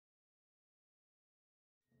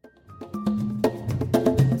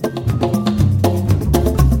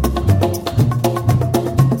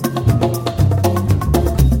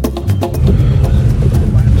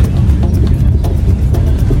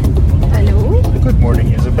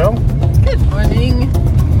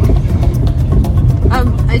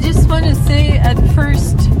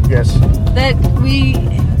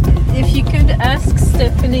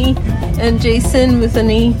Stephanie and Jason with an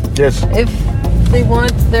E. Yes. If they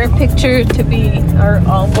want their picture to be our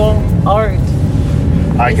album art.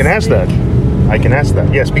 I can ask that.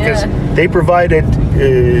 Yes, because they provided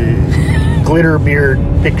glitter beard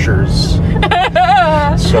pictures.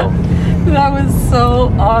 So that was so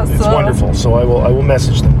awesome. it's wonderful. So I will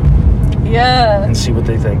message them. Yeah. And see what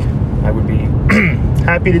they think. I would be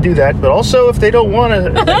happy to do that. But also, if they don't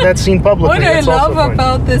want that seen publicly, What I that's also love fine.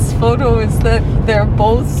 about this photo is that they're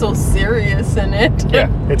both so serious in it. Yeah,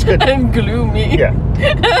 it's good. And gloomy. Yeah.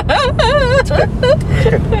 It's good. It's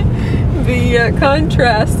good. The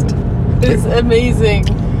contrast is amazing.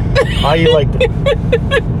 I liked it.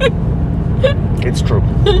 It's true.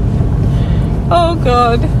 Oh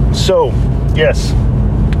God. So, yes.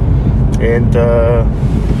 And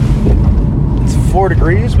it's 4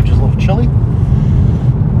 degrees, which is a little chilly.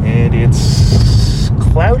 And it's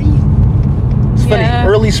cloudy. It's funny,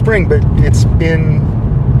 early spring, but it's been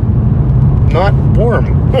not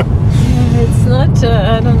warm. It's not,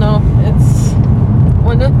 I don't know. It's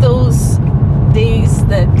one of those days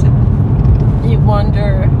that you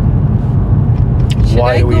wonder, should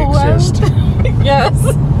Why I do we go exist? out? Yes,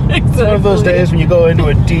 exactly. It's one of those days when you go into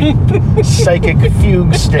a deep psychic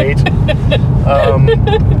fugue state.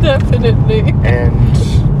 Definitely. And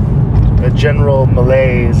a general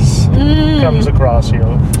malaise comes across you.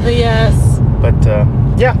 Yes. But,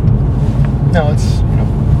 yeah. No, it's,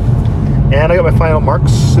 And I got my final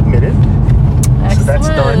marks submitted. Excellent. So that's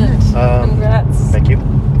done. Congrats. Thank you.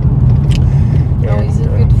 Always a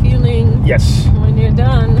And, good feeling Yes. when you're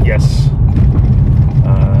done. Yes.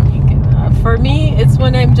 For me, it's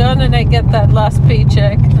when I'm done and I get that last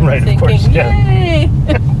paycheck. I'm Right, of thinking, course, yeah. yay!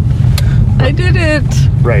 I did it.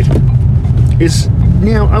 Right.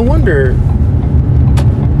 Now, I wonder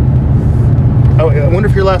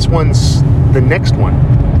if your last one's the next one.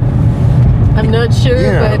 I'm not sure,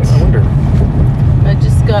 Yeah, but I wonder. I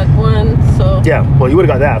just got one, so Yeah, well, you would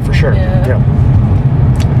have got that for sure. Yeah.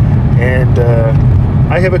 And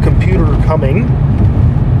I have a computer coming,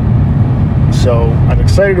 so I'm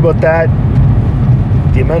excited about that.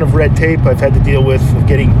 The amount of red tape I've had to deal with of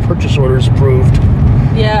getting purchase orders approved.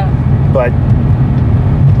 yeah. But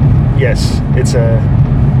yes, it's a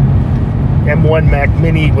M1 Mac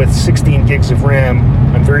Mini with 16 gigs of RAM.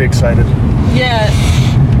 I'm very excited. Yes.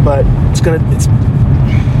 But it's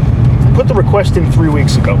I put the request in 3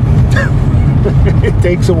 weeks ago. It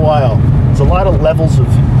takes a while. There's a lot of levels of,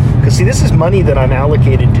 because see, this is money that I'm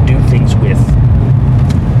allocated to do things with.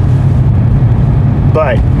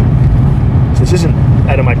 But this isn't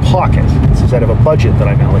out of my pocket. This is out of a budget that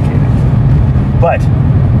I'm allocated. But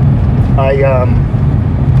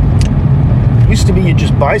used to be you'd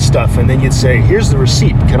just buy stuff and then you'd say, here's the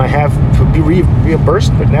receipt. Can I be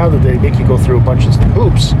reimbursed? But now that they make you go through a bunch of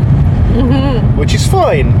hoops, which is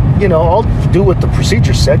fine. I'll do what the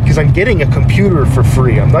procedure said because I'm getting a computer for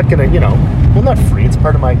free. I'm not going to, well, not free. It's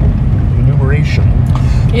part of my enumeration.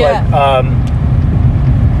 Yeah. But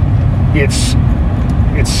it's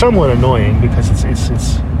somewhat annoying because it's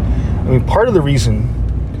part of the reason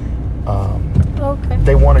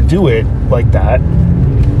they want to do it like that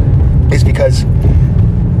is because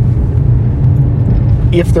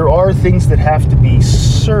if there are things that have to be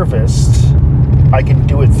serviced, I can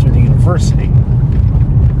do it through the university.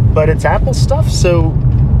 But it's Apple stuff, so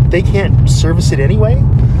they can't service it anyway.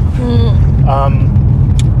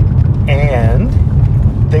 And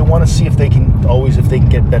they want to see if they can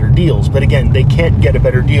get better deals. But again, they can't get a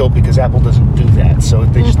better deal because Apple doesn't do that. So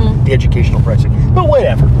they just the educational pricing. But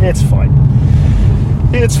whatever, it's fine.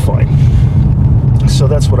 It's fine. So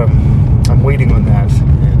that's what I'm waiting on that,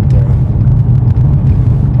 and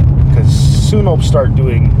because soon I'll start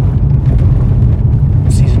doing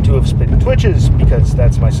season 2 of Spittin' Twitches because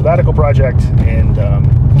that's my sabbatical project, and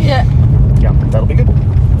yeah, that'll be good.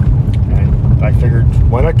 And I figured,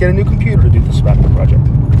 why not get a new computer to do the sabbatical project?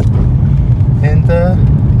 And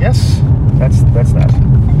yes, that's that.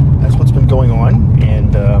 That's what's been going on,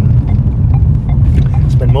 and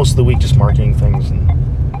spent most of the week just marketing things, and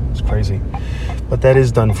it's crazy. But that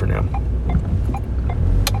is done for now.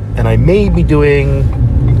 And I may be doing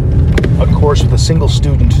a course with a single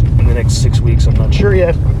student in the next 6 weeks. I'm not sure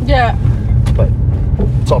yet. Yeah. But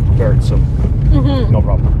it's all prepared, so no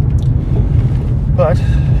problem. But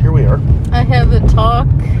here we are. I have a talk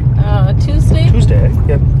Tuesday.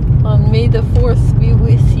 Yep. On May the 4th be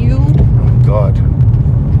with you. Oh, God.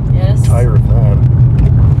 Yes. I'm tired of that.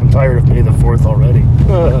 I'm tired of May the 4th already.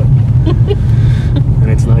 And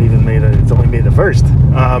it's not even it's only May the 1st.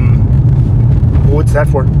 What's that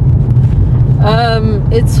for?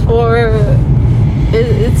 It's for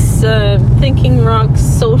it's Thinking Rock's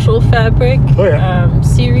Social Fabric Oh, yeah.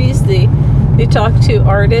 series. They talk to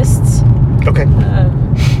artists, Okay.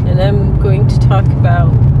 and I'm going to talk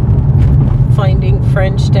about finding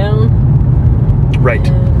Frenchtown. Right.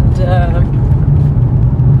 And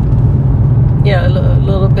yeah, a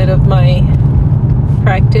little bit of my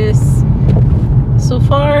practice so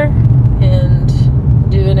far, and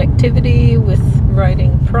do an activity with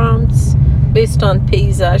writing prompts based on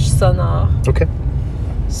paysage sonore. Okay.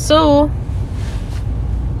 So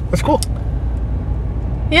That's cool.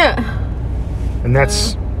 yeah, And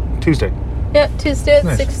that's Tuesday. Tuesday at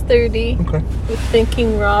Nice. 6:30 Okay. with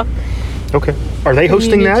Thinking Rock. Okay. Are they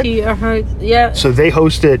hosting that? Community Art. Yeah. So they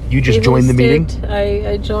host it. You just they join the host meeting? it.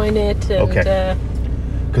 I join it, and Okay.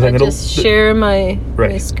 Because I just share my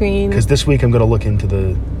screen. Because this week I'm going to look into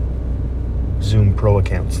the Zoom Pro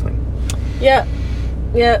accounts thing. Yeah.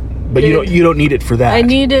 But you don't need it for that. I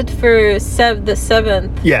need it for the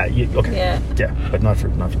 7th. Yeah. Okay. Yeah. But not for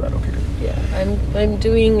that. Okay. Good. Yeah. I'm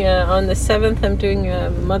doing on the 7th. I'm doing a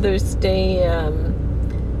Mother's Day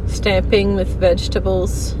stamping with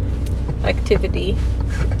vegetables activity.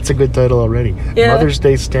 That's a good title already. Yeah. Mother's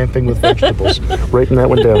Day stamping with vegetables. Writing that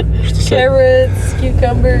one down. Just a second. Carrots,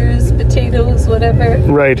 cucumbers, potatoes, whatever.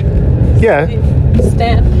 Right. Yeah.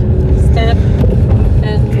 Stamp,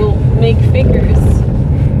 and we'll make figures.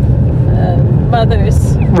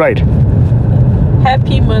 Mothers, Right.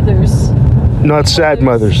 happy mothers, Not sad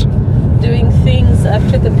mothers. doing things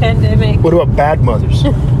after the pandemic. What about bad mothers?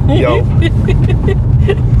 Yo.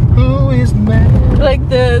 Who is mad? Like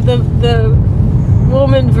the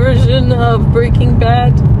woman version of Breaking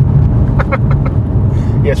Bad.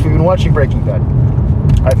 Yes, we've been watching Breaking Bad.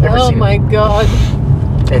 I've never Oh seen my God.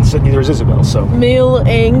 it. And so neither is Isabel, so. Male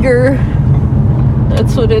anger.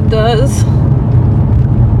 That's what it does.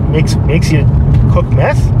 Makes you cook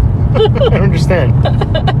meth? I don't understand.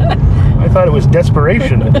 I thought it was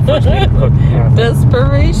desperation that first made you cook meth.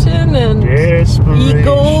 Desperation and Desperation.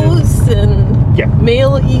 egos and Yeah.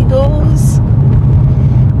 male egos.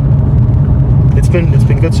 It's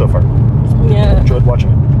been good so far. Yeah. Enjoyed watching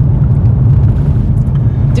it.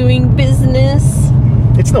 Doing business.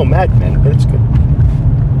 It's no Mad Men, but it's good.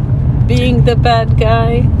 Being the bad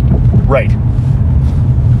guy. Right.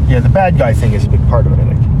 Yeah, the bad guy thing is a big part of it, I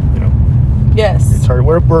think. You know, Yes. it's hard.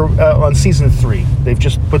 We're on season 3. They've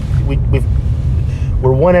just put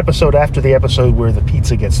we're one episode after the episode where the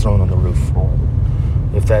pizza gets thrown on the roof.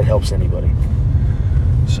 If that helps anybody.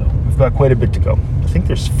 So we've got quite a bit to go. I think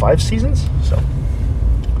there's 5 seasons. So,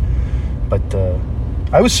 but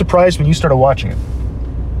I was surprised when you started watching it.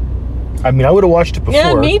 I mean, I would have watched it before.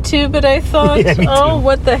 Yeah, me too, but I thought, Yeah, me oh, too.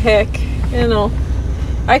 what the heck, you know.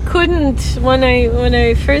 I couldn't when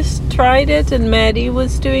I first tried it and Maddie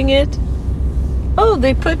was doing it. Oh,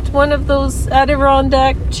 they put one of those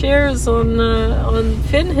Adirondack chairs on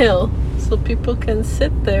Finn Hill so people can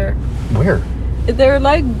sit there. Where? They're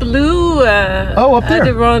like blue Up there.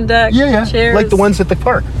 Adirondack Yeah. chairs. Like the ones at the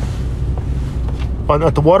park.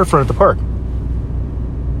 At the waterfront at the park.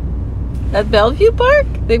 at Bellevue Park.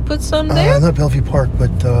 They put some there. Not Bellevue Park, but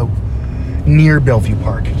near Bellevue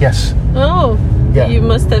Park. Yes. Oh, Yeah. you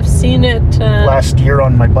must have seen it. Last year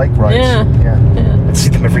on my bike rides. Yeah. Yeah. I'd see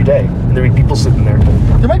them every day. And there'd be people sitting there.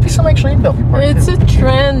 There might be some actually in Bellevue Park. It's too. a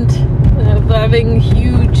trend of having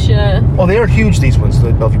huge. Oh, they are huge, these ones,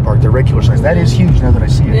 the Bellevue Park. They're regular size. That is huge now that I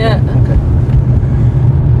see it. Yeah. Okay.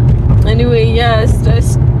 Anyway, yes, I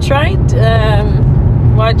tried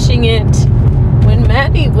watching it when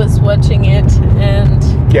Maddie was watching it, and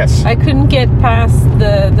Yes. I couldn't get past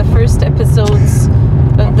the first episodes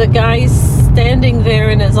of the guy standing there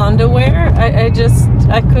in his underwear.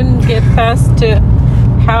 I couldn't get past to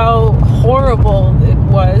how horrible it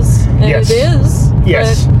was, and Yes. it is.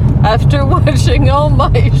 Yes. But after watching all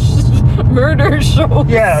my murder shows,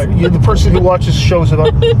 Yeah, you're the person who watches shows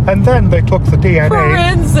about, and then they took the DNA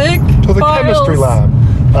forensic to the files. chemistry lab.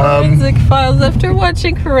 Forensic Files. After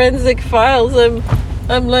watching Forensic Files,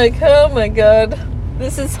 I'm like, oh my god,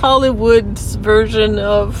 this is Hollywood's version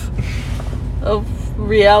of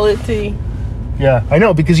reality. Yeah, I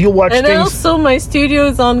know, because you'll watch And things, also, my studio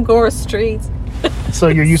is on Gore Street. so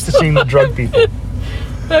you're used to seeing the drug people.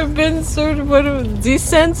 I've been sort of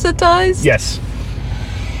desensitized. Yes.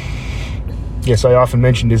 Yes, I often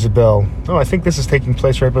mentioned Isabel. Oh, I think this is taking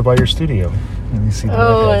place right by your studio. And you see the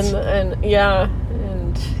Oh, redheads. and yeah,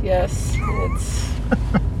 and yes,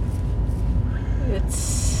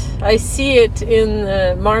 it's. I see it in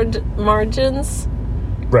the margins.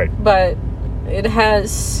 Right. But it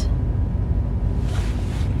has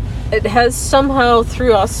somehow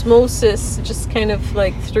through osmosis, just kind of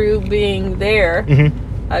like through being there,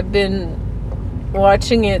 Mm-hmm. I've been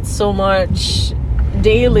watching it so much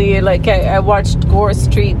daily. Like I watched Gore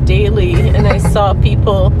Street daily, and I saw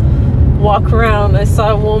people walk around. I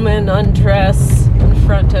saw a woman undress in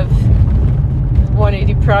front of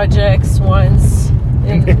 180 Projects once,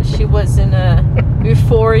 and she was in a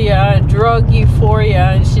drug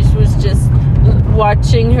euphoria, and she was just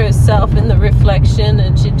watching herself in the reflection,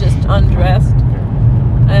 and she just undressed.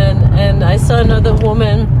 And I saw another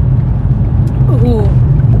woman who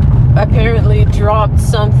apparently dropped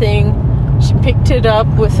something. She picked it up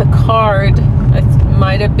with a card. It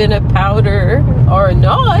might have been a powder or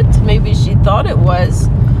not. Maybe she thought it was.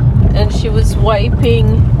 And she was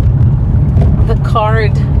wiping the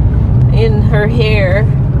card in her hair.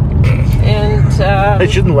 And I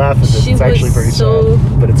shouldn't laugh at this. It's actually very so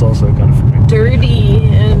sad, but it's also kind of funny. dirty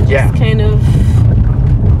and just kind of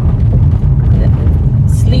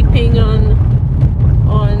sleeping on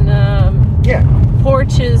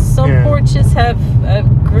porches. Some porches have a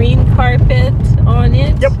green carpet on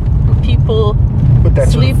it. Yep. People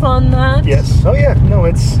sleep on that. Yes. Oh yeah. No,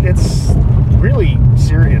 it's really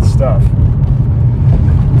serious stuff.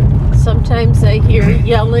 Sometimes I hear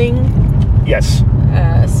yelling. Yes.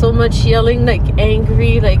 So much yelling, like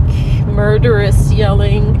angry, like murderous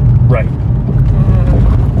yelling. Right.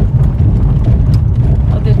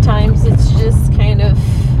 Other times it's just kind of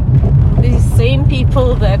these same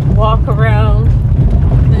people that walk around.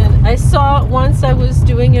 And I saw once I was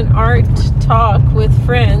doing an art talk with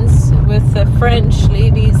friends, with the French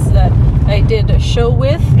ladies that I did a show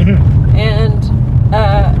with, and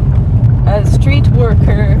a street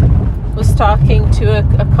worker was talking to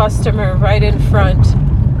a customer right in front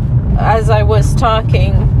as I was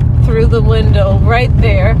talking through the window right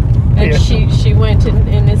there, and she went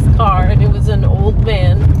in his car, and it was an old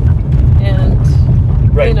man, and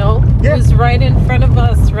you know, it was right in front of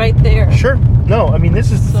us right there. Sure. No, I mean,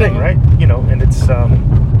 this is the thing, right? You know, and it's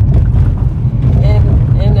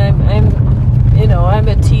and I'm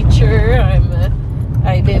a teacher.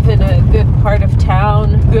 I live in a good part of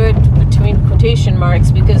town, good between quotation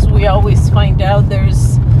marks, because we always find out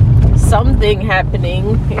there's something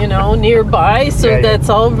happening, you know, nearby. So that's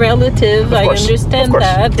all relative. I understand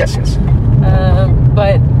that. Yes.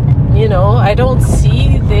 But you know, I don't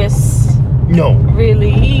see this. No.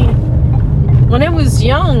 Really. When I was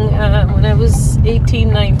young, when I was 18,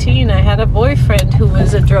 19, I had a boyfriend who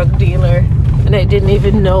was a drug dealer, and I didn't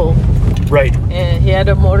even know. Right. And he had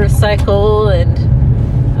a motorcycle, and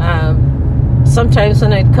sometimes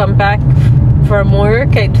when I'd come back from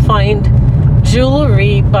work, I'd find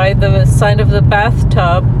jewelry by the side of the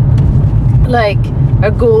bathtub, like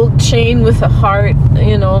a gold chain with a heart,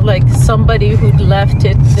 you know, like somebody who'd left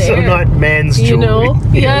it there. So not man's jewelry. You know?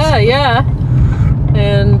 Yes. Yeah.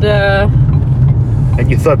 And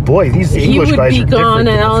you thought, boy, these English guys are different than the French guys. He would be gone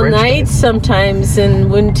all night sometimes and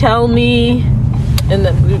wouldn't tell me, and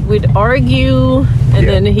then we'd argue, and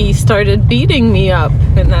then he started beating me up,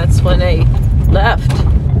 and that's when I left,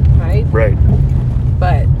 right? Right.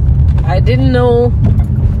 But I didn't know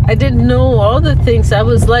all the things. I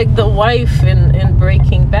was like the wife in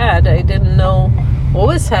Breaking Bad. I didn't know what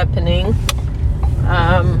was happening.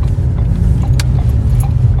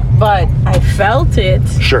 But I felt it.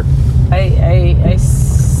 Sure. I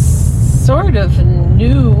sort of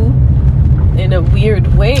knew in a weird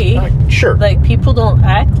way. Sure. Like, people don't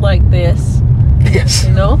act like this. Yes.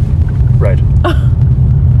 You know? Right.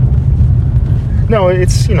 No,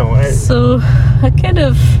 it's, you know... So, I kind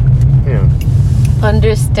of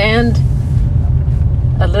understand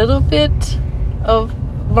a little bit of,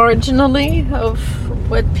 marginally, of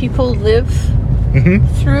what people live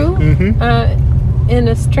through in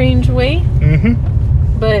a strange way.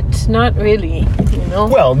 But not really, you know?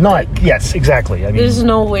 Well, yes, exactly. I mean, there's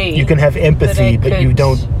no way. You can have empathy, but you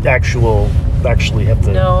don't actually have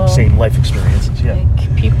the same life experiences. Yeah.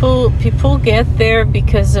 Like, people get there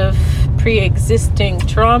because of pre-existing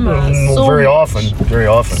trauma. Very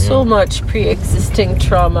often. So much pre-existing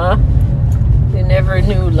trauma. They never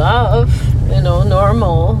knew love, you know,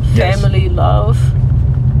 normal family love.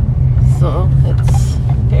 So it's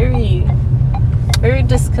very, very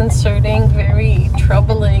disconcerting, very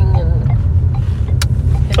troubling, and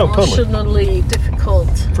emotionally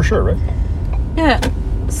difficult. For sure, right? Yeah.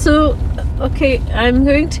 So, okay, I'm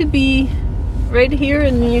going to be right here,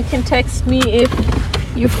 and you can text me if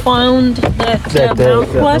you found that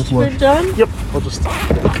mouthwash we're done. Yep, I'll just...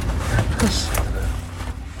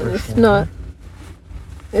 If not,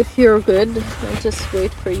 if you're good, I'll just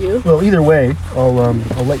wait for you. Well, either way, I'll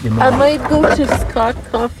let you know. I might go to Scott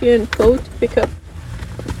Coffee and Co. to pick up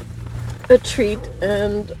a treat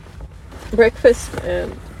and breakfast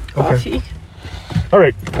and coffee. All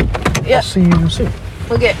right. Yeah. I'll see you soon.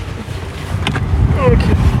 Okay.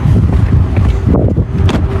 Okay.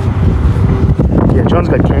 Yeah, John's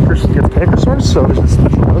got canker sores, so there's a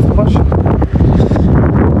special mouthwash.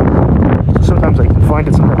 So sometimes I can find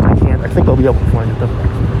it, sometimes I can't. I think I'll be able to find it though.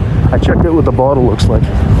 I checked out what the bottle looks like.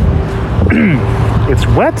 It's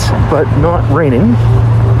wet, but not raining.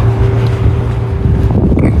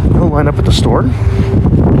 I'll line up at the store.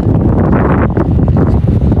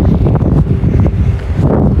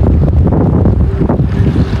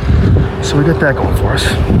 So we got that going for us.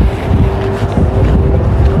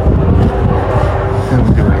 And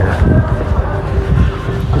we do it here.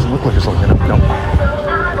 Doesn't look like there's a lineup. No.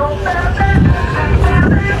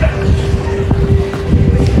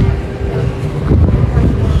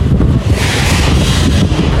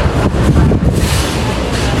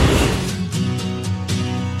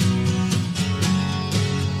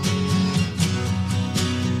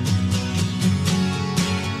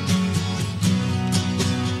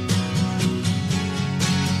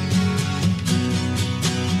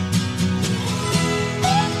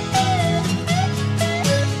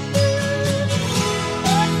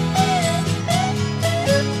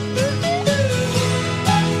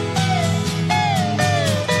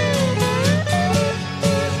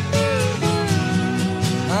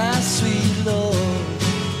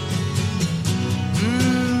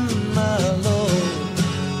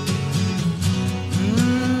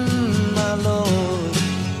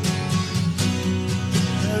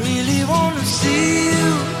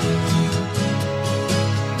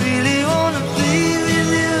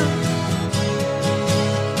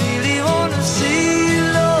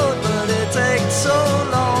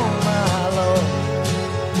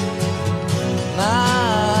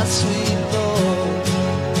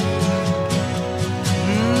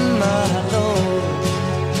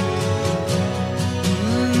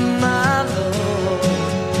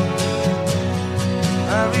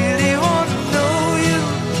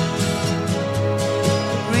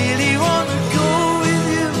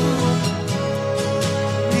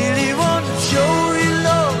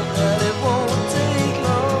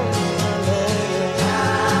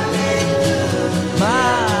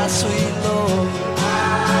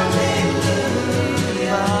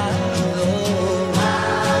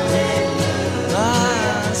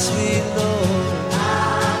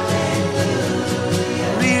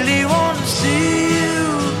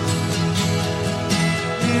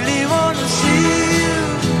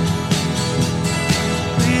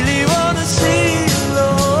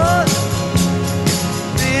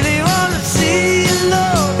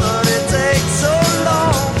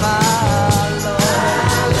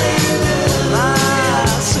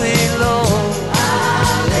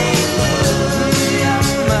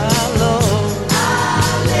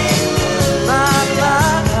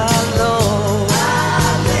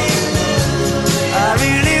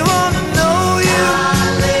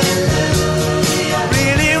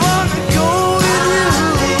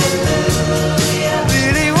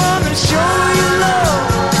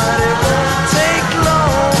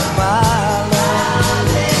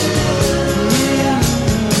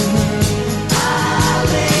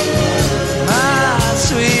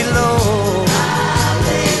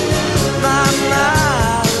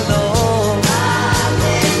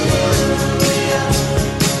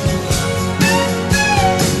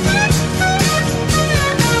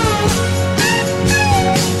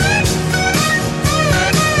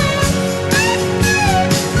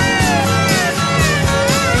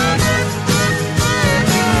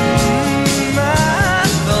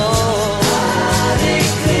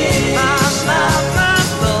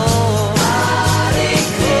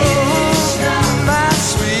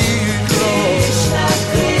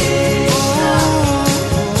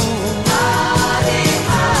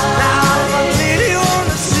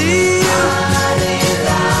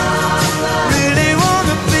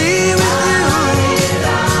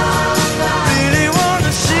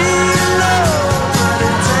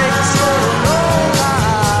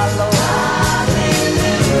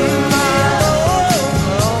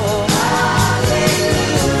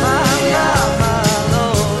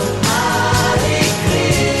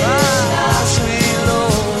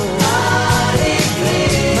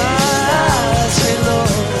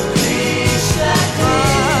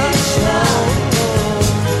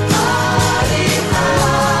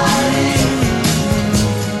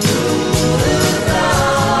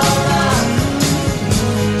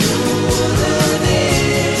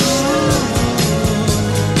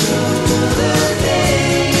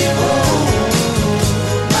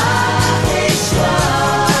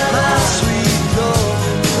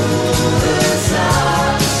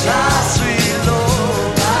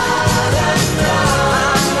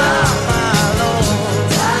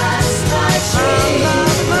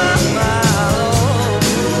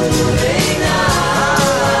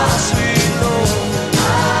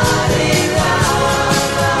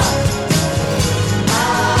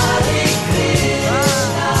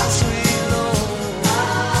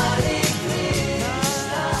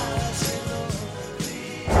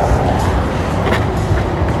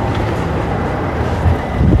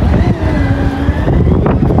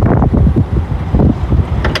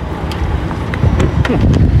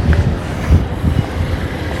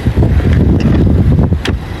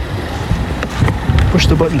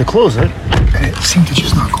 button to close it, and it seemed to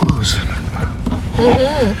just not close.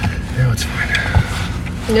 Now it's fine.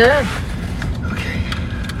 Yeah. Okay.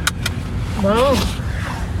 Wow.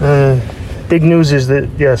 Big news is that,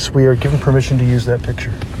 yes, we are given permission to use that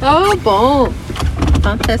picture. Oh, bon.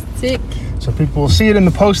 Fantastic. So people will see it in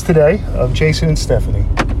the post today of Jason and Stephanie.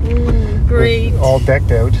 Great. All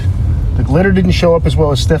decked out. The glitter didn't show up as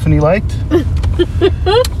well as Stephanie liked.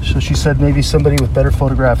 So she said maybe somebody with better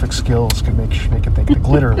photographic skills could make the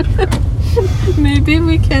glitter appear. Maybe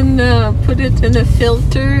we can put it in a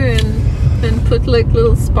filter and put like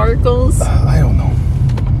little sparkles. I don't know.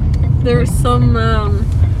 There are some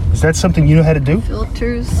Is that something you know how to do?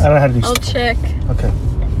 filters. I don't know how to do. I'll check. Okay.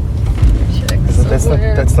 Check That's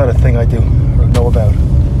somewhere. that's not a thing I do or know about.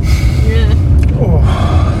 Yeah.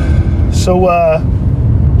 Oh. So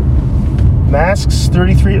masks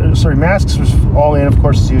 33. Sorry, masks was all in, of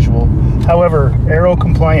course, as usual. However, aero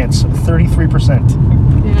compliance 33%.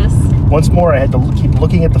 Yes. Once more, I had to keep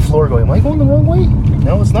looking at the floor, going, "Am I going the wrong way?"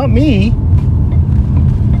 No, it's not me.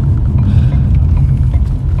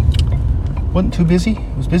 Wasn't too busy.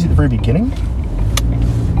 It was busy at the very beginning.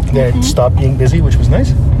 Then it stopped being busy, which was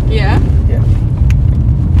nice. Yeah. Yeah.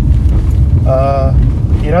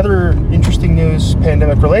 In other interesting news,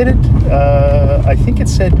 pandemic related, I think it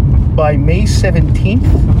said by May 17th,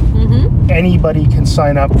 anybody can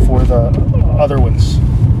sign up for the other ones,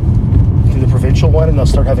 the provincial one, and they'll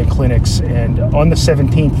start having clinics. And on the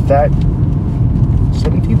 17th,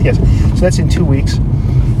 yes, so that's in 2 weeks.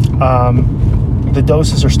 The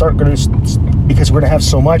doses are because we're going to have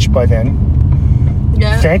so much by then.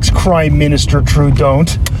 Yeah. Thanks, Crime Minister Trudeau.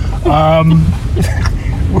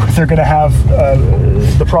 They're going to have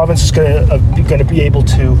the province is going to be able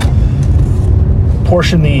to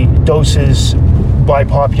portion the doses by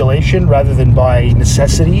population rather than by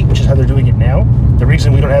necessity, which is how they're doing it now. The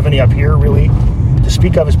reason we don't have any up here really to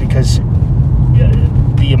speak of is because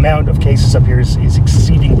the amount of cases up here is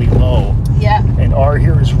exceedingly low. Yeah. And R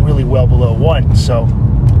here is really well below 1, so,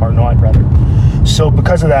 or not rather. So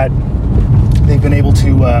because of that, they've been able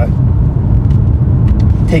to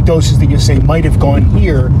take doses that you say might have gone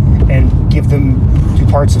here and give them to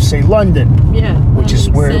parts of, say, London. Yeah. Which is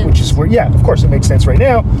where, yeah, of course it makes sense right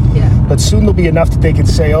now. Yeah. But soon there'll be enough that they can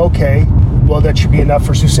say, okay, well that should be enough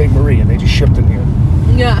for Sault Ste. Marie, and they just shipped them here.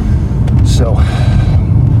 Yeah. So,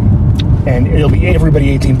 and it'll be everybody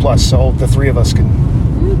 18 plus, so the three of us can.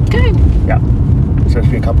 Okay. Yeah. So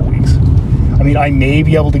it'll be a couple weeks. I mean, I may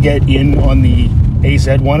be able to get in on the AZ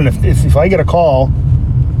one, and if I get a call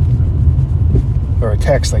or a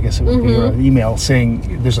text, I guess it would be, or an email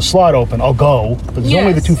saying there's a slot open, I'll go. But there's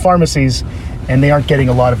only the 2 pharmacies, and they aren't getting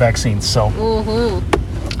a lot of vaccines. So.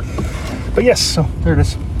 But yes, so there it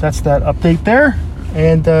is. That's that update there,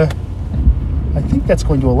 and I think that's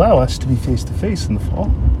going to allow us to be face to face in the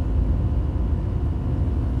fall.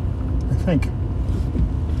 I think.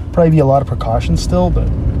 Probably be a lot of precautions still, but.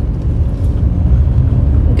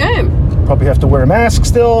 Okay. Probably have to wear a mask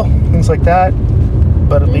still, things like that.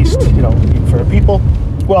 But at least, for the people.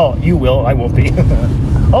 Well, you will. I won't be.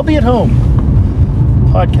 I'll be at home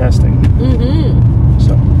podcasting.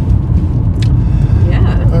 So.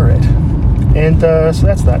 Yeah. All right. And so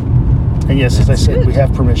that's that. And yes, as I said, good. we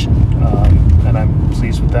have permission. And I'm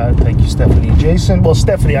pleased with that. Thank you, Stephanie and Jason. Well,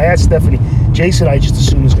 Stephanie, I asked Stephanie. Jason, I just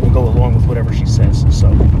assume is going to go along with whatever she says. So.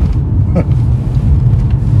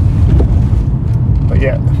 But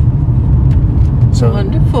yeah. So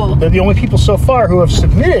Wonderful. they're the only people so far who have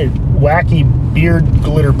submitted wacky beard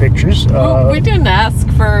glitter pictures. We didn't ask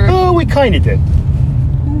for. Oh, we kind of did.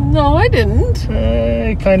 No, I didn't.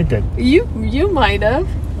 Kind of did. You might have.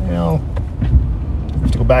 Well, I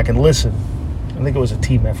have to go back and listen. I think it was a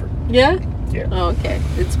team effort. Yeah. Yeah. Oh, okay.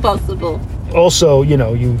 It's possible Also,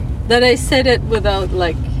 you that I said it without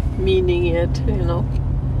like meaning it.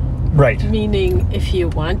 right. Meaning if you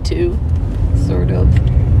want to, sort of.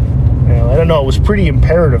 Well, I don't know. It was pretty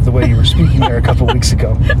imperative the way you were speaking there a couple weeks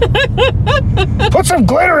ago. Put some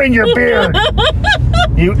glitter in your beard,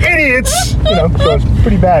 you idiots! So it's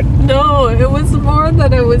pretty bad. No, it was more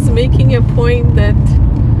that I was making a point that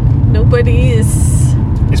nobody is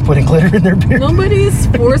putting glitter in their beard. Nobody is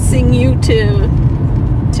forcing you to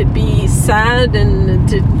be sad and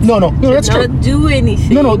to that's not true. do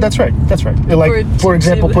anything. No, that's right. Like, for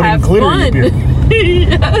example, putting glitter fun. in your beard.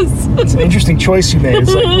 Yes. It's an interesting choice you made.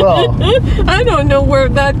 It's like, well, I don't know where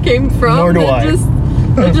that came from. Nor do I.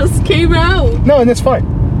 It just came out. No, and that's fine.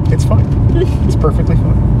 It's fine. It's perfectly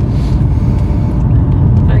fine.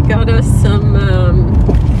 I got us some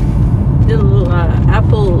little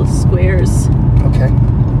apple squares. Okay.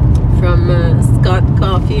 From Scott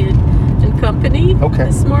Coffee and Company Okay.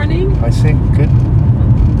 this morning. I see. Good.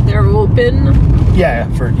 they're open. Yeah,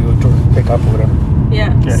 for you to pick up or whatever.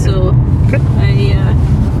 Yeah. Yeah, So Good.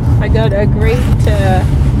 I got a great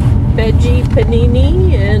veggie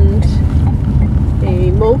panini and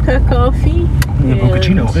a mocha coffee. Yeah,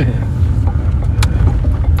 mochaccino.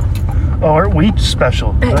 Oh, aren't we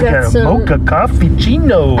special? I got a some mocha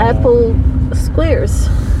coffee-chino. apple squares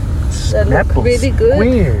that look Apple really good.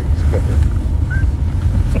 squares.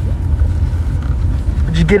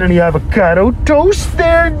 Did you get any avocado toast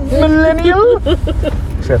there, millennial?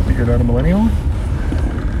 Except that you're not a millennial.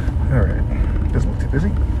 All right. Doesn't look too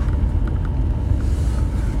busy.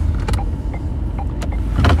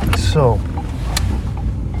 So.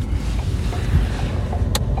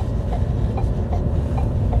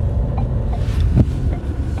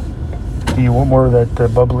 Do you want more of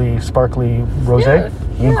that bubbly, sparkly rosé?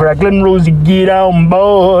 Yeah. Crackling Rosie, get on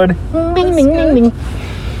board. Ding, ding, ding, good. ding.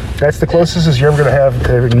 That's the closest as you're ever going to have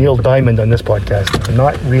to Neil Diamond on this podcast. I'm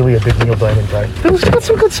not really a big Neil Diamond guy. But he's got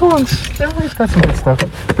some good songs. Yeah, he's got some good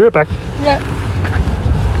stuff. Be right back. Yeah.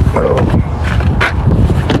 Oh.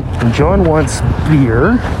 And John wants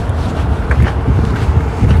beer.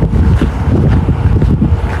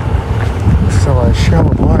 So I shall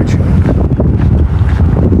oblige him.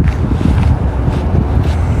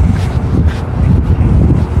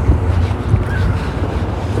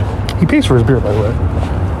 He pays for his beer, by the way.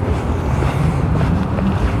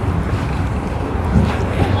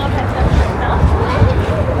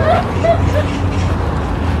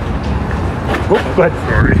 Oh, go ahead.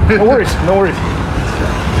 Sorry. No worries, no worries.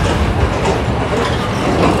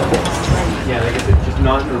 Yeah, like I said, just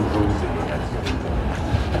not in a rosy.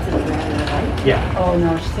 Yeah. Oh,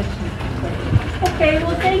 no, she said she... Okay,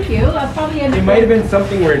 well, thank you. I'll probably end It up... might have been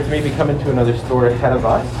something where it's maybe coming to another store ahead of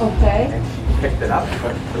us Okay. and she picked it up.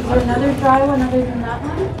 But Is there another dry one other than that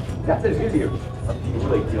one? that there's usually a few,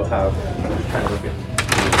 like you'll have, I'm just trying to look at.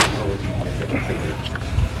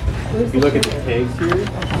 If you look at the tags here,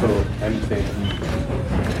 so I'm saying.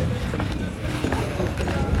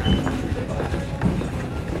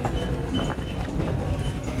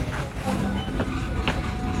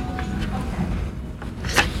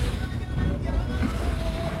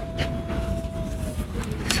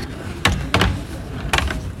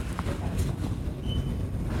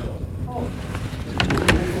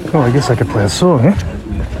 Oh, I guess I could play a song, eh?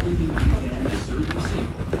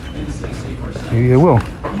 Maybe I will.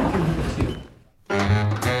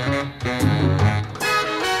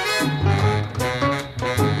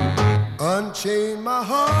 Unchain my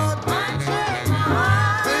heart,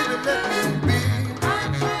 baby, let me be.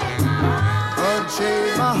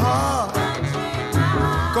 Unchain my heart,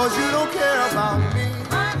 cause you don't care about me.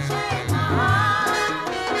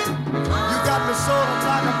 You got me sort of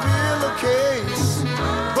like a pillowcase,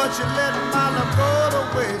 but you let my love go to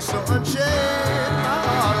waste. So unchain my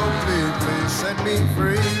heart, oh please, please set me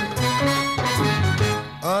free.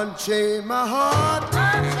 Unchain my heart,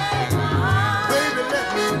 baby, let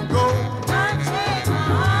me go.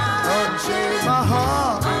 Unchain my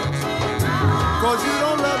heart, cause you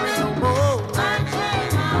don't love me no more.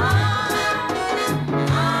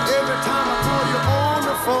 Every time I call you on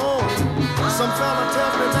the phone, some fella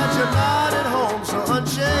tells me that you're not at home. So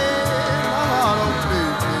unchain my heart, oh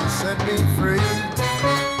please, please set me free.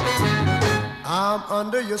 I'm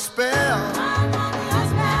under your spell,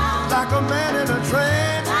 like a man in a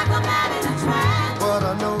trance. But I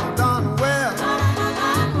know darn well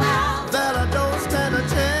that I don't stand a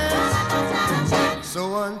chance. So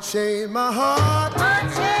unchain my heart,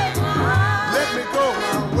 let me go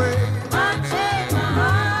my way.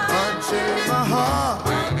 Unchain my heart,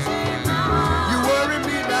 you worry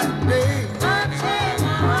me that day.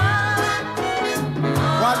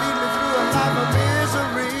 Why lead me through a life of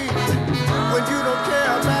misery when you don't care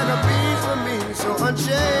a bag of beans for me? So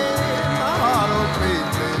unchain my heart, oh please,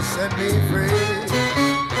 please set me free.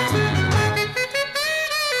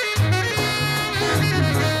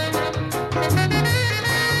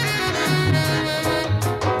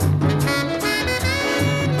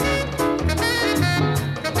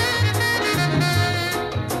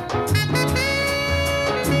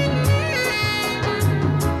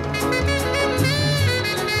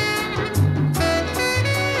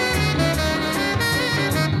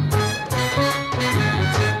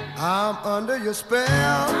 I'm under your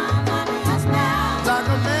spell, like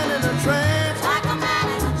a man in a trance.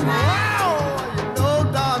 Wow, you know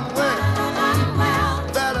darn well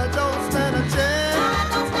that I don't stand a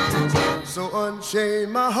chance. So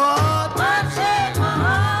unchain my heart, let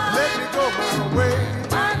me go my way.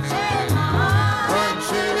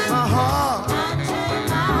 Unchain my heart,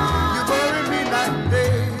 you bury me night and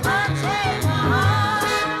day.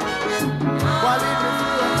 Why lead me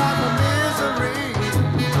through a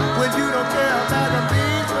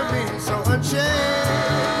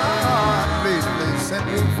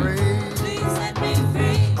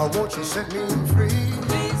Oh, won't you set me free?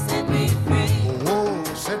 Please set me free. Oh,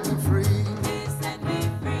 set me free. Please set me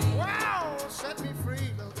free. Wow, set me free,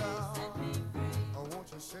 little girl. Oh,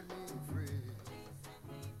 won't you set me free?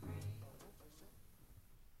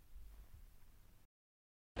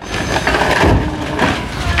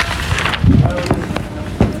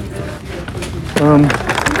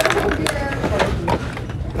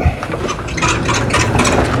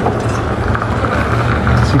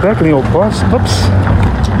 See, back in the old bus,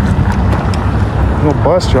 the old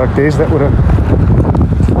bus jock days, that would have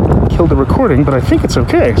killed the recording, but I think it's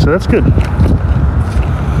okay, so that's good.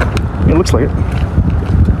 It looks like it.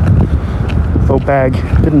 Oh, bag.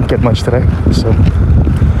 Didn't get much today, so.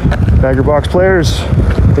 Bagger box players,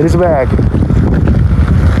 it is a bag.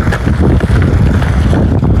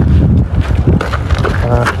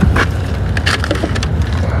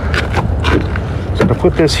 So I'm gonna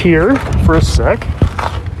put this here for a sec.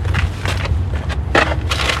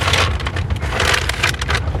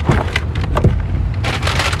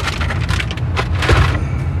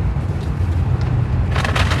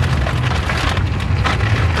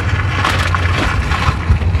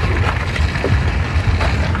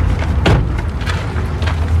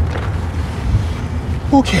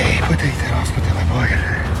 Okay, take that off, put that in my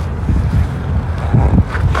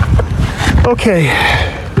pocket. Okay,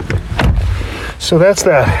 so that's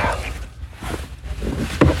that.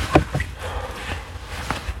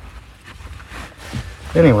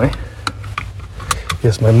 Anyway,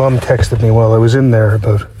 yes, my mom texted me while I was in there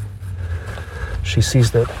about, she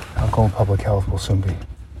sees that alcohol and public health will soon be,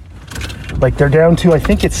 like they're down to, I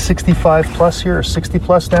think it's 65 plus here, or 60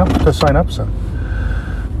 plus now to sign up, so.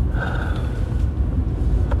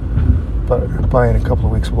 But by in a couple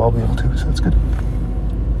of weeks we'll all be able to, so that's good.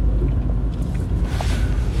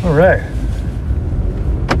 All right.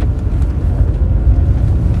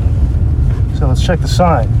 So let's check the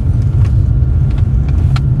sign.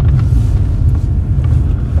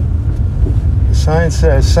 The sign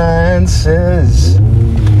says,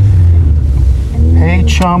 "Hey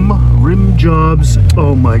chum, rim jobs."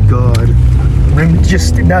 Oh my God. Rim,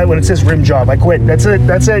 just now when it says rim job, I quit. That's it.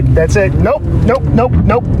 Nope.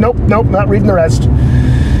 Not reading the rest.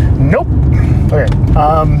 Nope. Okay.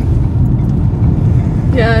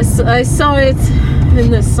 Yes, I saw it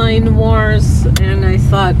in the sign wars, and I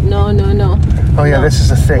thought, no. Oh yeah, No, this is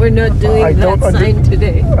the thing. We're not doing that sign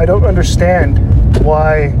today. I don't understand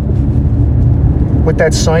what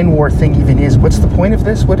that sign war thing even is. What's the point of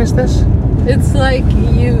this? What is this? It's like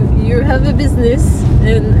you have a business,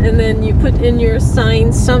 and then you put in your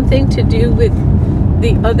sign something to do with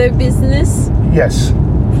the other business, Yes.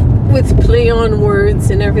 with play on words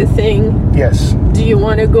and everything. Yes. Do you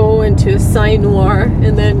want to go into a sign war,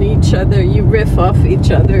 and then you riff off each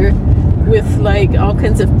other with like all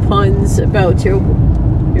kinds of puns about your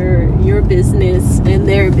business and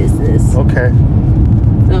their business. Okay.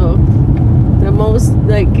 So the most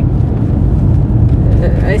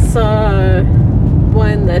I saw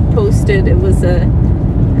one that posted, it was a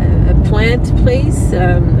plant place,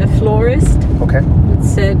 a florist. Okay. It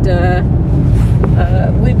said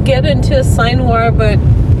we'd get into a sign war, but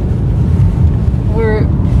we're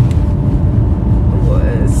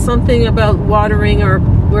something about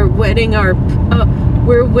we're wetting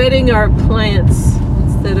our plants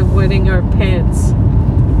instead of wetting our pants.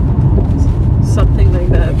 Something like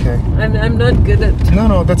that. Okay. I'm not good at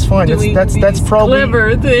No, that's fine. doing That's these probably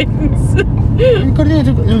clever things.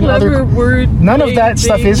 clever word. None of that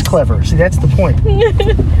stuff is clever. See, that's the point.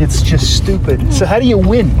 It's just stupid. So how do you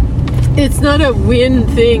win? It's not a win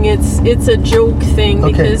thing. It's a joke thing,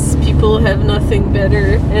 Okay. because people have nothing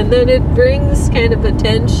better, and then it brings kind of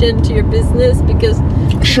attention to your business because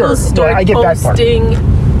Sure. people start I get that part. posting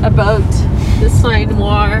about the sign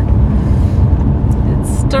war. It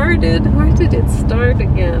started. Where did it start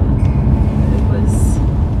again? It was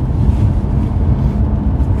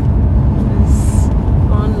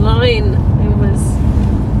online. It was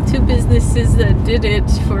two businesses that did it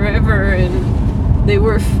forever, and they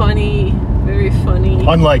were funny, very funny.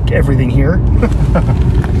 Unlike everything here.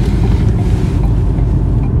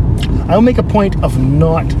 I'll make a point of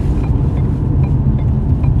not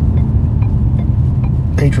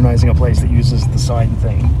patronizing a place that uses the sign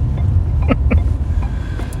thing.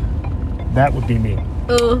 That would be me.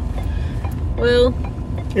 Oh, well,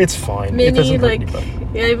 It's fine. It many doesn't hurt like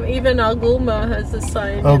anybody. even Algoma has a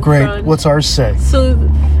sign. Oh, in great. front. What's ours say? So,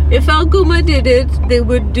 if Algoma did it, they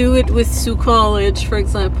would do it with Sioux College, for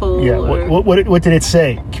example. Yeah. or- What did it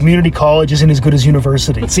say? Community college isn't as good as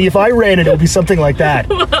university. See, if I ran it, it would be something like that,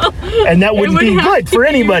 and that It wouldn't would be have good to for be-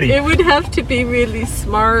 anybody. It would have to be really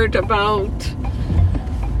smart about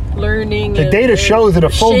learning. The data show that a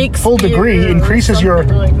full degree Shakespeare or increases your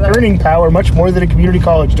something like that. earning power much more than a community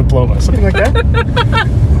college diploma. Something like that.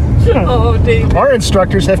 Oh, David. Our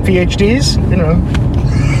instructors have PhDs, you know.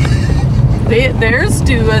 Theirs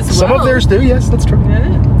do as well. Some of theirs do, yes, that's true. Yeah.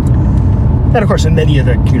 And of course, in many of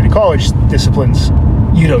the community college disciplines,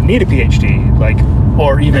 you don't need a PhD,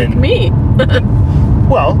 or even Me.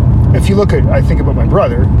 Well, if you look at, I think about my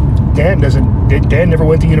brother, Dan never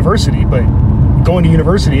went to university, but going to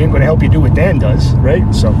university ain't going to help you do what Dan does, right?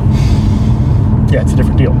 So, yeah, it's a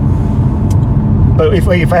different deal. But if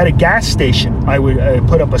I had a gas station, I would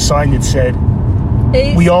put up a sign that said,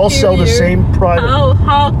 Hey, we all sell the Superior. same product. How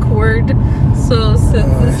awkward. So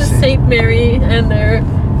this is see. St. Mary, and they're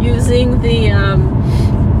using their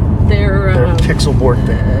Their pixel board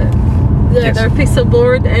thing. Yes. their pixel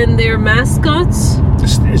board and their mascots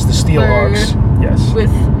This is the Steelhawks. Yes. with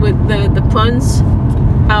the puns.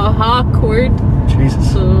 How awkward.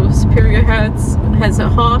 Jesus. So Superior has a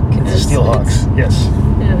hawk. It's as the Steelhawks. Yes.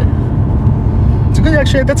 Yeah. It's a good,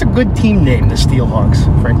 actually, that's a good team name, the Steelhawks,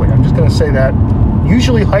 frankly. I'm just going to say that.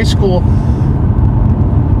 Usually high school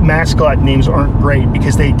mascot names aren't great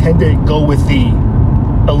because they tend to go with the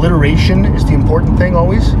alliteration is the important thing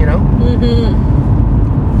always, you know?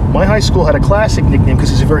 Mm-hmm. My high school had a classic nickname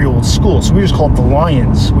because it's a very old school, so we just called it the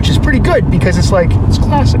Lions, which is pretty good because it's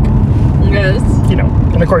classic, Yes. you know?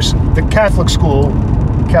 And of course, the Catholic school,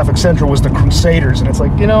 Catholic Central, was the Crusaders, and it's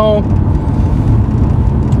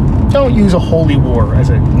don't use a holy war as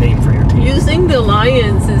a name for your team. Using the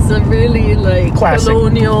lions is a really Classic.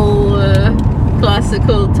 colonial,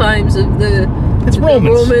 classical times of the It's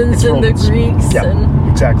Romans. It's and Romans. the Greeks Yeah, and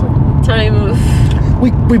exactly. time of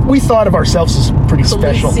We thought of ourselves as pretty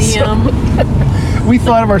special. So Colosseum. we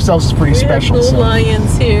thought of ourselves as pretty We special. have no So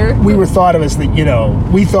lions here. we were thought of as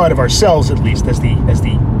we thought of ourselves at least as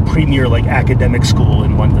the premier academic school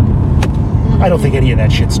in London. I don't think any of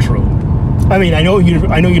that shit's true. I mean, I know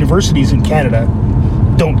universities in Canada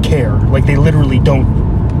don't care. They literally don't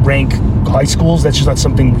rank high schools. That's just not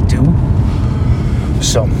something we do.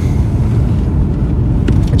 So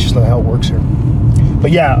that's just not how it works here.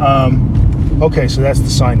 But yeah, okay, so that's the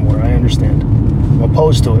sign war. I understand. I'm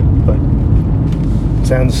opposed to it, but it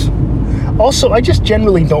sounds. Also, I just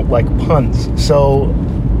generally don't like puns. So,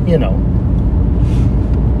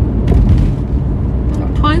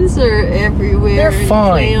 Puns are everywhere. They're and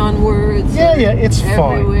fine. Play on words. Yeah, are it's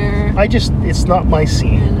everywhere. fine. It's not my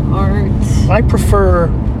scene. In art. I prefer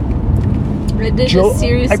I did a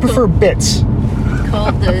series I prefer bits.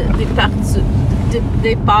 called the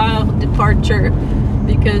Départ Departure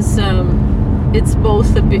because it's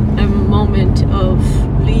both a moment of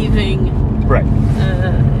leaving Right.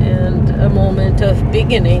 and a moment of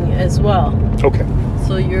beginning as well. Okay.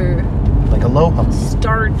 So your Like aloha.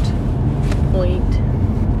 start point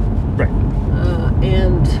Right.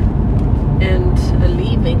 and a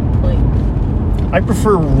leaving point. I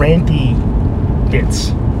prefer ranty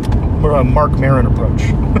bits. More a Mark Maron approach.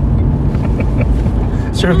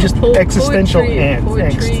 Sort of just existential angst.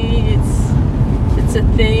 Poetry, it's a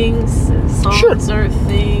thing. Songs Sure. are a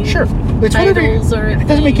thing. Sure. It's whatever. Titles are a It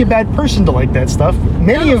doesn't make you a thing. bad person to like that stuff.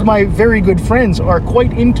 Many No. of my very good friends are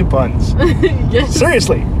quite into puns. Yes.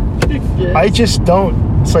 Seriously. Yes. I just don't.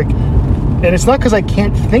 It's and it's not because I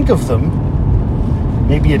can't think of them.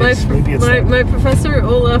 Maybe it is. Maybe it's not. my professor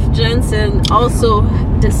Olaf Jensen also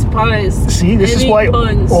despised. See, this is any why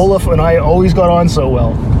puns. Olaf and I always got on so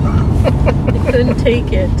well. He couldn't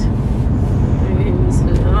take it. He was,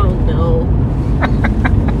 oh no,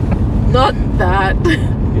 not that.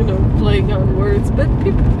 Playing on words, but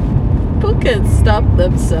people can't stop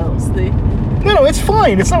themselves. No, it's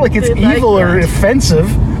fine. It's not like it's They like evil or that. offensive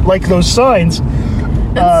like those signs.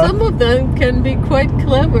 And some of them can be quite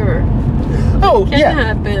clever. Oh, Can yeah.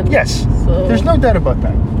 happen. Yes. So There's no doubt about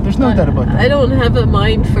that. There's no doubt about that. I don't have a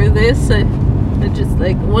mind for this. I just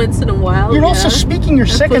once in a while. You're also speaking your I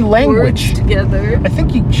second put language. words together. I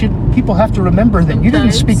think people have to remember that you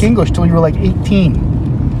didn't Sometimes. speak English till you were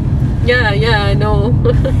 18. Yeah, I know.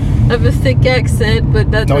 I have a thick accent, but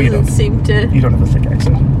that No, you doesn't don't. seem to. You don't have a thick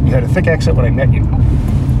accent. You had a thick accent when I met you.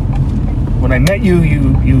 When I met you,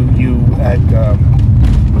 you had a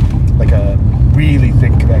really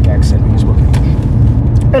thick Quebec accent when you spoke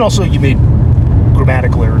English. And also you made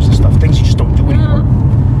grammatical errors and stuff, things you just don't do anymore.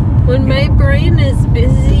 When my brain is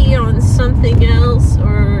busy on something else,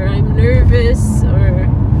 or I'm nervous, or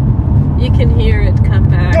you can hear it come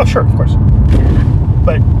back. Oh, sure, of course.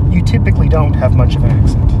 But you typically don't have much of an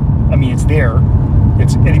accent. I mean, it's there.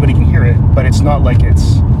 Anybody can hear it, but it's not like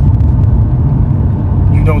it's.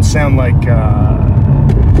 You don't sound like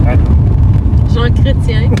I don't know. Jean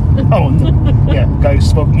Chrétien. Oh, no. Yeah, guy who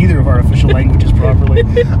spoke neither of our official languages properly.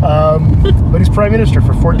 But he's prime minister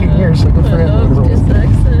for 14 years, so good for I him. loved his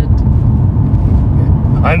accent.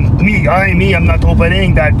 I'm not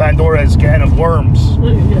opening that Pandora's can of worms.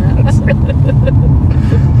 Yeah.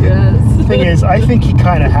 Yes. The thing is, I think he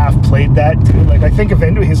kind of half played that too. Like, I think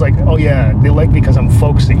eventually he's like, oh yeah, they like me because I'm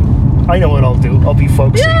folksy. I know what I'll do. I'll be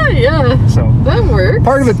folksy. Yeah. So That works.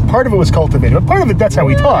 part of it was cultivated, but part of it, that's how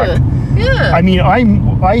he talked. Yeah. I mean,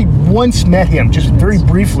 I once met him just very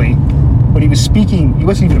briefly when he was speaking. He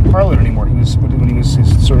wasn't even in Parliament anymore. He was when he was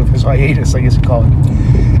his hiatus, I guess you'd call it.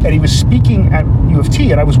 And he was speaking at U of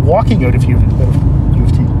T, and I was walking out of U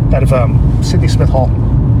of T, out of Sidney Smith Hall.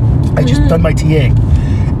 I just done my TA,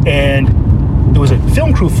 and there was a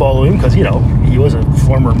film crew following him because he was a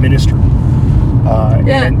former minister.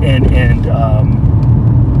 Yeah. And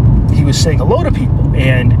he was saying hello to people,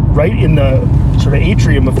 and right in the sort of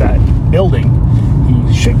atrium of that building,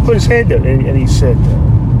 he put his hand out and he said,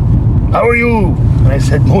 "How are you?" And I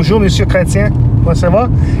said, "Bonjour, Monsieur Chrétien. Comment ça va?"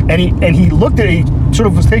 And he looked at it, he sort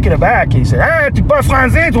of was taken aback. He said, "Ah, tu parles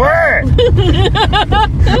français, toi?"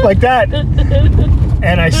 Like that.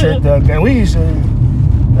 And I said, "Ben oui."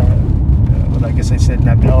 Well, I guess I said,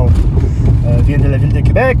 "Nabil vient de la ville de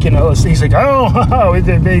Québec." He's like, "Oh, it's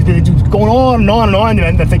going on and on and on."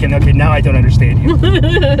 And I'm thinking, okay, now I don't understand you.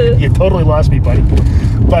 You totally lost me, buddy.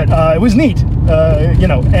 But it was neat,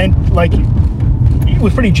 and like, it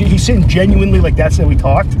was pretty. He said genuinely, like, that's how we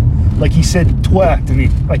talked. Like, he said "toi" to me,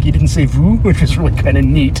 like he didn't say "vous," which was really kind of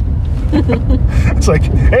neat. It's like,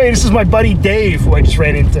 hey, this is my buddy Dave, who I just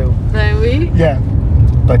ran into. Ben oui. Yeah,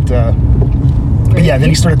 but yeah, then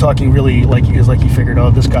he started talking really like he figured,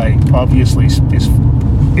 oh, this guy obviously he's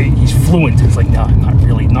fluent. It's like, no, not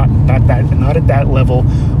really, not at that level,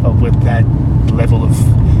 with that level of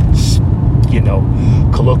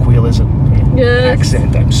colloquialism and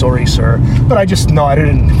accent. I'm sorry, sir, but I just nodded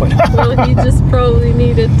and went. Well, he just probably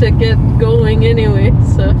needed to get going anyway.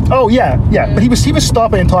 So. Oh yeah. But he was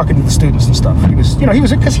stopping and talking to the students and stuff. He was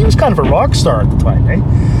because he was kind of a rock star at the time, eh?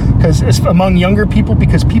 Because among younger people,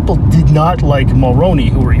 because people did not like Mulroney,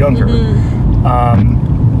 who were younger,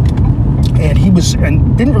 and he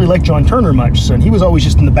didn't really like John Turner much. So he was always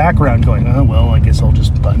just in the background, going, "Oh well, I guess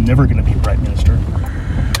I'm never going to be prime minister."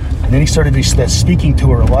 And then he started this speaking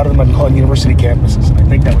tour, a lot of them on university campuses, and I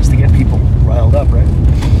think that was to get people riled up, right?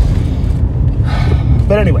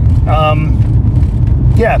 But anyway,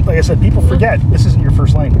 yeah, like I said, people forget this isn't your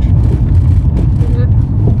first language.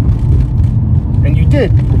 And you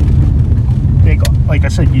did make, like I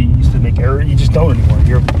said, you used to make errors. You just don't anymore.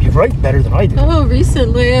 You write better than I do. Oh,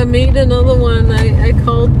 recently I made another one. I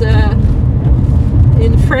called,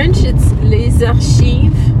 in French it's les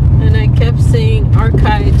archives, and I kept saying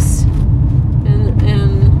archives.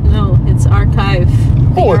 And no, it's archive.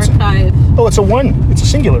 Archive. It's a one. It's a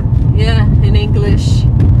singular. Yeah, in English.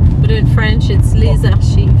 But in French it's les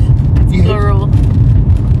archives. It's plural.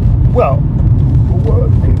 Well,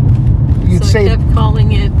 you'd So say. I kept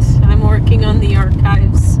calling it, I'm working on the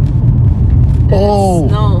archives.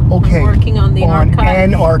 Okay. I'm working on the archive.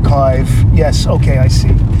 An archive. Yes, okay, I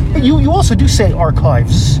see. But you also do say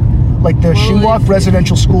archives. Like the Shinwalk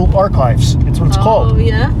Residential School Archives. It's what it's called. Oh,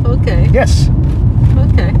 yeah? Okay. Yes.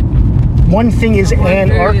 Okay. One thing is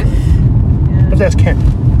an archive. But that's Ken.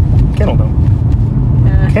 Ken will know.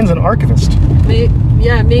 Ken's an archivist. Maybe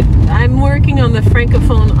I'm working on the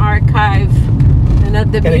Francophone archive, and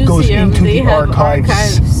at the And museum it goes into they the have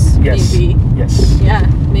archives. Yes. Maybe. Yes. Yeah.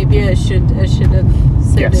 Maybe I should have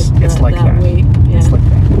said Yes, it it's like that. way. Yeah. It's like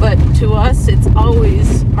that. But to us, it's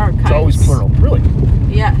always archives. It's always plural. Really?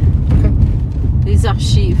 Yeah. Okay. Les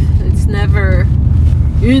archives. It's never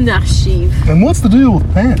une archive. And what's the deal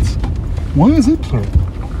with pants? Why is it plural?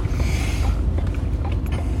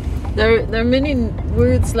 There are many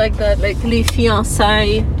words like that, like les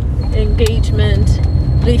fiançailles, engagement,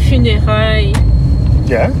 les funérailles,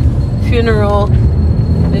 Yeah? funeral.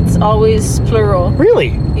 It's always plural.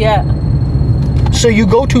 Really? Yeah. So you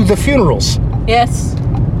go to the funerals. Yes.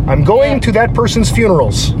 I'm going to that person's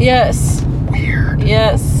funerals. Yes. Weird.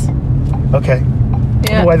 Yes. Okay. I don't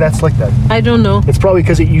Yeah. know why that's like that. I don't know. It's probably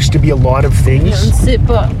because it used to be a lot of Je ne things. sais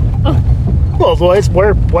pas. Well, why is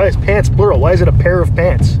pants plural? Why is it a pair of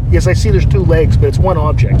pants? Yes, I see there's two legs, but it's one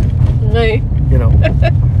object. Oui. You know.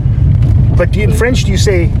 But in French, do you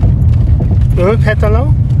say un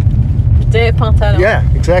pantalon? Des pantalons. Yeah,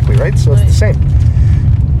 exactly, right? So it's Oui. the same.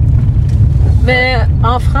 Mais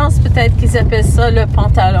en France, peut-être qu'ils appellent ça le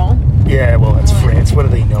pantalon. Yeah, well, that's Ouais. France. What do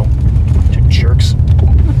they know? Jerks.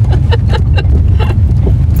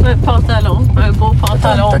 Un pantalon, un beau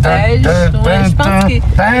pantalon beige. Ouais, je pense qu'il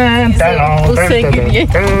Pantalon, au singulier.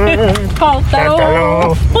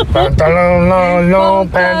 Pantalon. pantalon, long,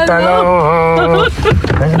 pantalon,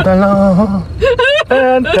 pantalon,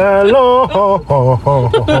 pantalon.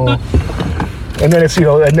 And then it's, you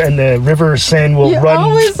know, and the river Seine will You run.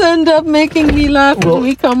 always end up making me laugh when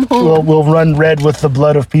we come home. Will run red with the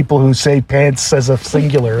blood of people who say pants as a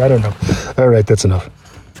singular. I don't know. All right, that's enough.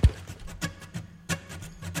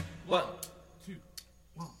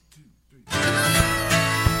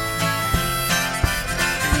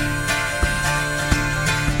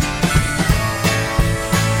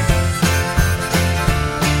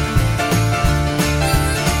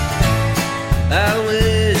 I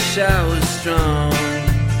wish I was strong.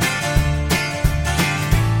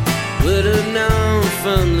 Would have known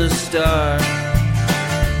from the start,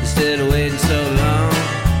 instead of waiting so long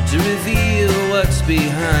to reveal what's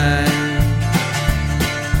behind.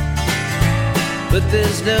 But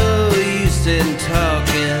there's no use in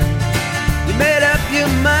talking. You made up your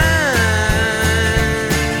mind.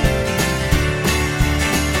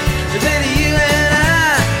 But then you and I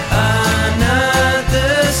are not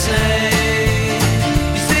the same.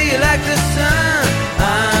 You say you like the sun,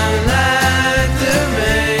 I'm like the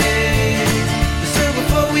rain. So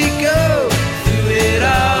before we go through it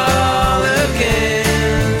all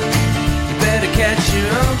again, you better catch your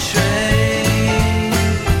own train.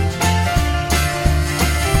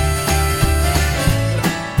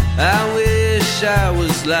 I wish I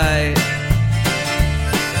was light.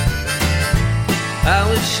 I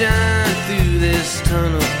would shine through this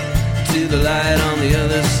tunnel to the light on the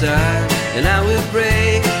other side, and I would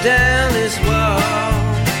break down this wall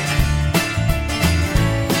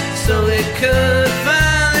so they could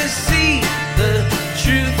finally see the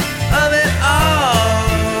truth of it all.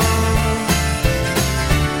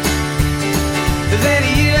 But then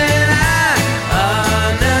you and I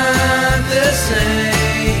are not the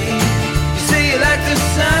same. You say you like the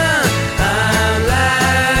sun, I'm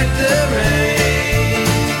like the rain.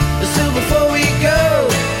 So before we go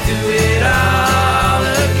through it all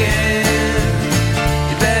again,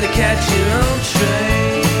 you better catch your own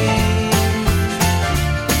train.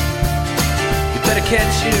 You better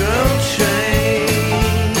catch your own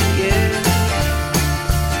train, yeah.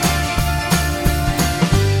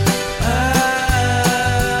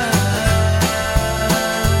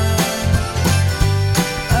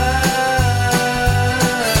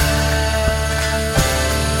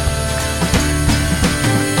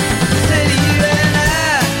 Say you and I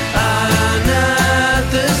are not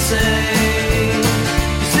the same.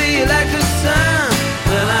 You say you like the sun,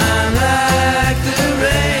 well I'm like the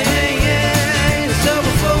rain, yeah. So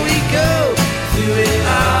before we go through it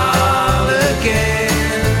all again,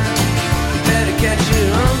 you better catch your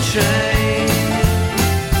own train.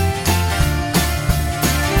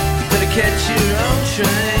 You better catch your own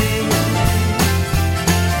train.